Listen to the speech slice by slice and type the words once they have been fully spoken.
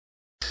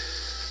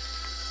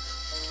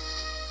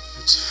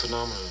It's a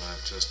phenomenon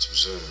I've just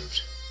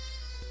observed.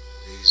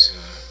 These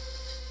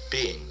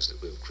beings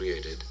that we've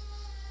created,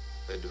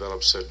 they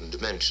develop certain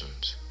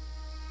dimensions,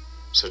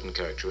 certain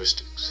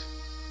characteristics.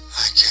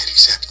 I can't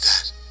accept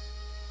that.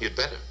 You'd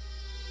better.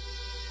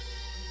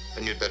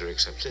 And you'd better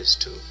accept this,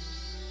 too.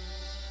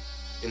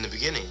 In the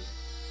beginning,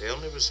 they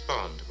only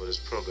respond to what is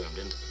programmed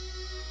into them.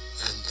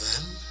 And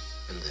then?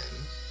 And then,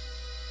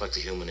 like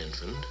the human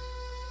infant,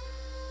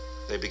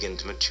 they begin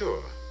to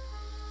mature.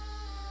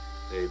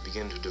 They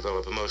begin to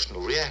develop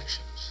emotional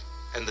reactions.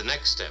 And the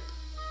next step,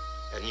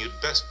 and you'd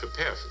best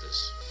prepare for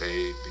this,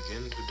 they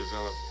begin to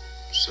develop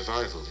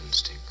survival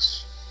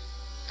instincts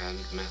and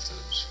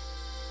methods.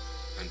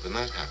 And when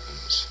that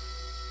happens,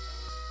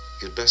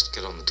 you'd best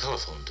get on the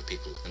telephone to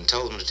people and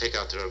tell them to take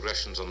out their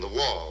aggressions on the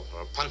wall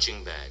or a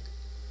punching bag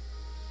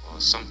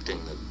or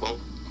something that won't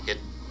hit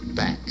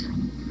back.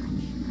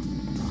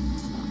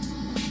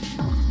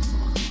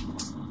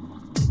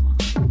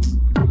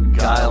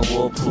 Guile,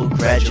 whirlpool,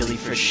 gradually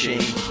for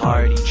shame.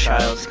 Hardy,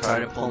 child's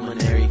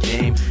cardiopulmonary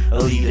game.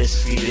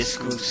 Elitist, fetus,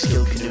 group,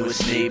 skill,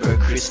 canoeist, neighbor.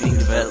 Christine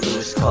Yvette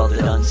Lewis called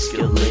it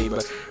unskilled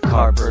labor.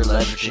 Carper,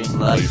 leveraging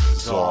life.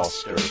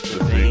 Exhauster,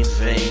 the veins,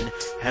 vein.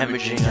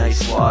 Hemorrhaging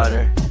ice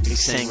water.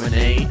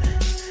 Exsanguinate.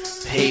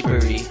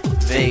 Papery,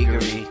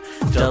 vagary.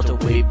 Delta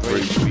weight,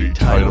 bravery,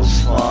 title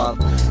swab.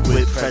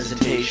 With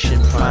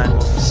presentation,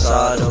 primal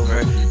facade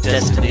over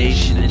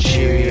destination,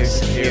 interior,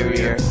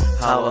 superior.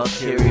 How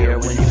ulterior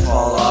when you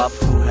fall off,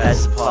 who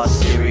has the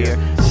posterior?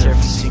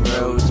 Surfacing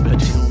roads,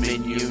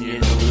 bitumen,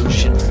 union,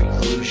 illusion,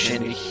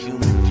 preclusion, a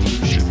human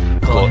fusion.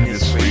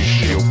 Gluttonous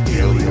ratio,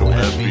 paleo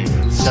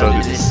envy.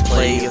 Sudden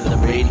display of the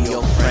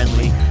radio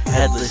friendly.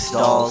 Headless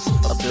dolls,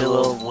 a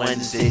billow of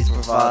Wednesdays,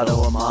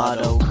 bravado,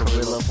 amato,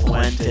 Carilla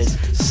Fuentes.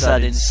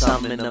 Sudden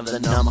summon of the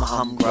numb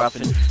hum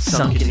gruffin,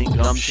 sunken in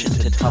gumption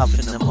to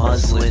toughen the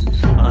muslin.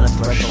 On a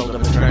threshold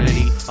of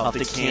eternity, off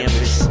the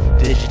canvas,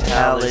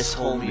 digitalis,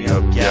 hold me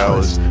up,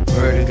 gallus.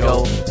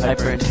 Vertigo,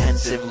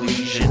 hyperintensive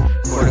lesion,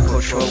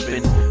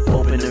 corticotropin,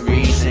 open to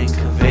reason,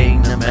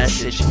 conveying the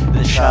message.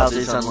 The child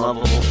is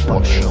unlovable,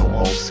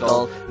 functional,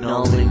 skull,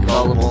 null and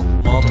gullible,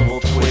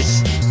 multiple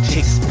twists.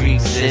 Ticks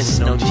pre-exist,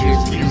 no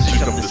tears,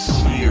 music of the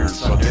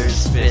smears under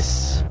his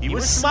fists. He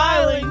was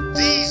smiling.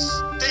 These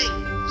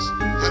things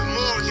have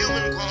more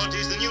human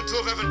qualities than you two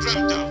have ever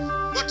dreamt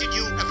of. What did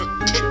you ever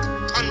kick,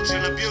 punch,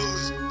 and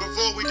abuse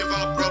before we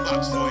developed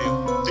robots for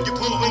you? Did you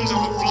pull wings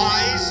off of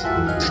flies?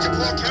 Did you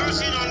pour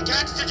kerosene on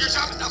cats? Did you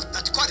shove enough?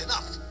 That's quite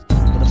enough.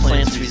 The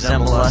plants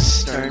resemble us,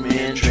 stern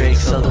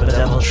mandrakes of the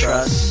bedeviled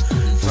trust.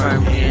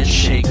 Firm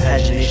handshake,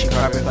 pagination,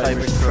 carbon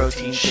fibers,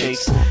 protein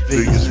shakes.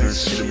 Vagus nerve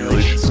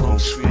stimulation, smoke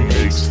screen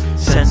aches.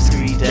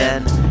 Sensory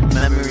den,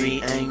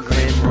 memory,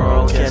 angrim,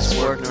 rural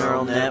guesswork,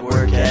 neural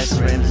network,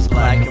 S-rim is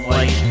black and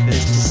white.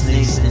 This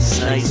snakes and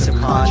snakes,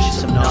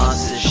 subconscious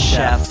hypnosis,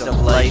 shaft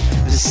of light.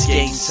 The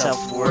skating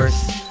self-worth,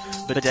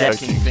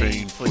 bedecking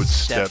vain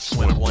footsteps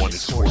when one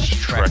is horse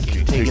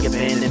trekking. Take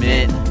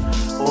abandonment,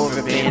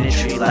 over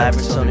banditry,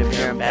 laboratory,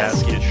 parent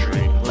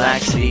basketry.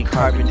 Laxity,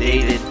 carbon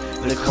dated.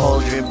 The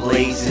cauldron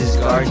blazes,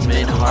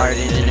 guardsmen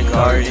hardened in a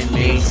garden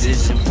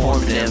mazes,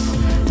 informative.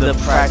 The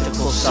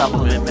practical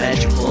supplement,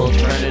 magical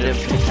alternative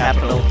to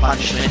capital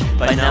punishment.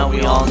 By now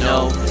we all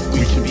know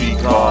we can be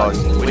God.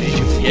 Where did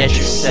you forget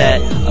your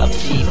set of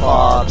key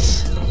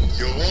fobs?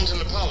 You'll want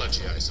an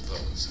apology, I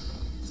suppose.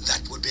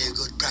 That would be a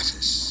good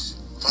preface,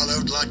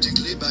 followed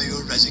logically by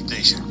your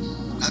resignation.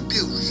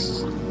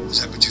 Abuse.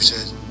 Is that what you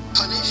said?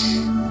 Punish?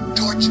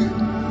 Torture?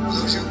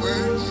 Those your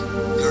words?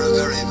 You're a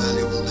very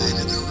valuable man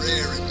and a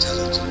rare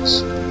intelligence.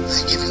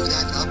 I give you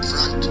that up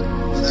front,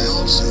 but I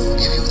also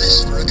give you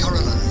this for a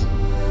corollary.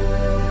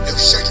 You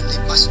certainly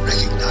must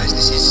recognize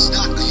this is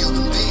not a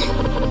human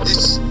being.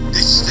 This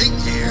thing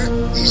here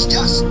is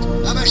just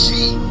a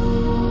machine.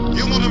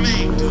 You want a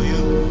maid, do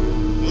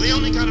you? Well, the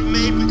only kind of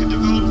maid we could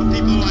develop for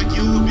people like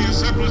you would be a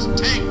surplus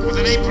tank with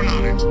an apron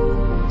on it.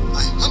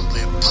 I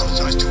humbly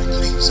apologize to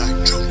Inglings, I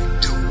truly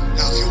do.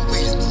 Now if you'll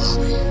wait in the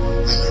lobby,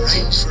 I'll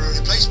arrange for a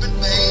replacement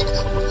maid,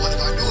 one of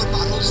our newer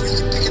models, you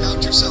can pick it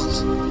out yourself.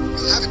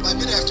 You'll have it by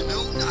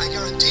mid-afternoon, I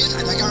guarantee it,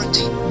 and I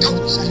guarantee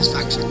total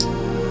satisfaction.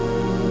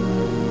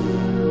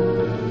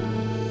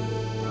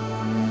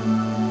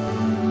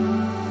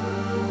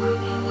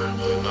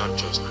 We're not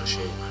just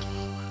machines.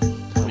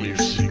 Tell me your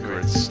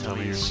secrets, tell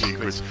me your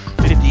secrets.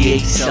 58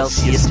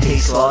 Celsius,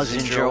 taste laws,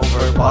 injure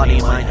over body,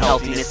 mind,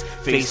 healthiness.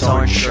 Face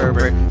orange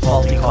sherbet,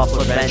 faulty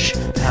coupler bench,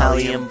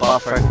 pallium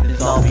buffer,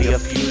 enthalpy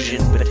of fusion,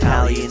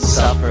 battalion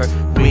suffer.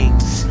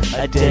 Wings,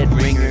 a dead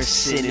ringer,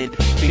 synod,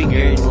 finger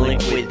in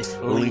liquid,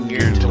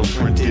 linger till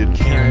printed.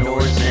 Karen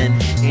oarsmen,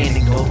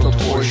 anecdotal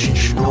torsion,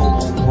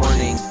 Chernobyl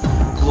warning.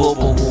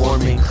 Global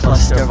warming,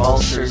 cluster of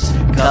ulcers,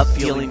 gut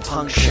feeling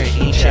puncture,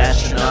 ancient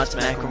astronauts,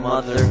 macro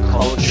mother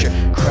culture,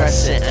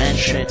 crescent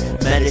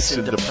entrant,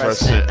 medicine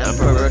depressant,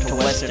 emperor to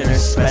westerner,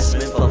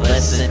 specimen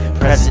fulvescent,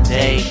 present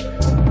day,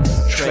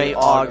 tray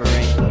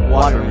auguring,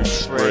 water and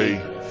spray,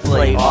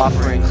 flay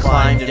offering,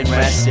 climbed and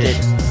rested,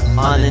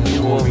 on the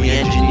new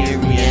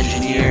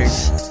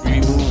re-engineers,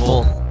 remove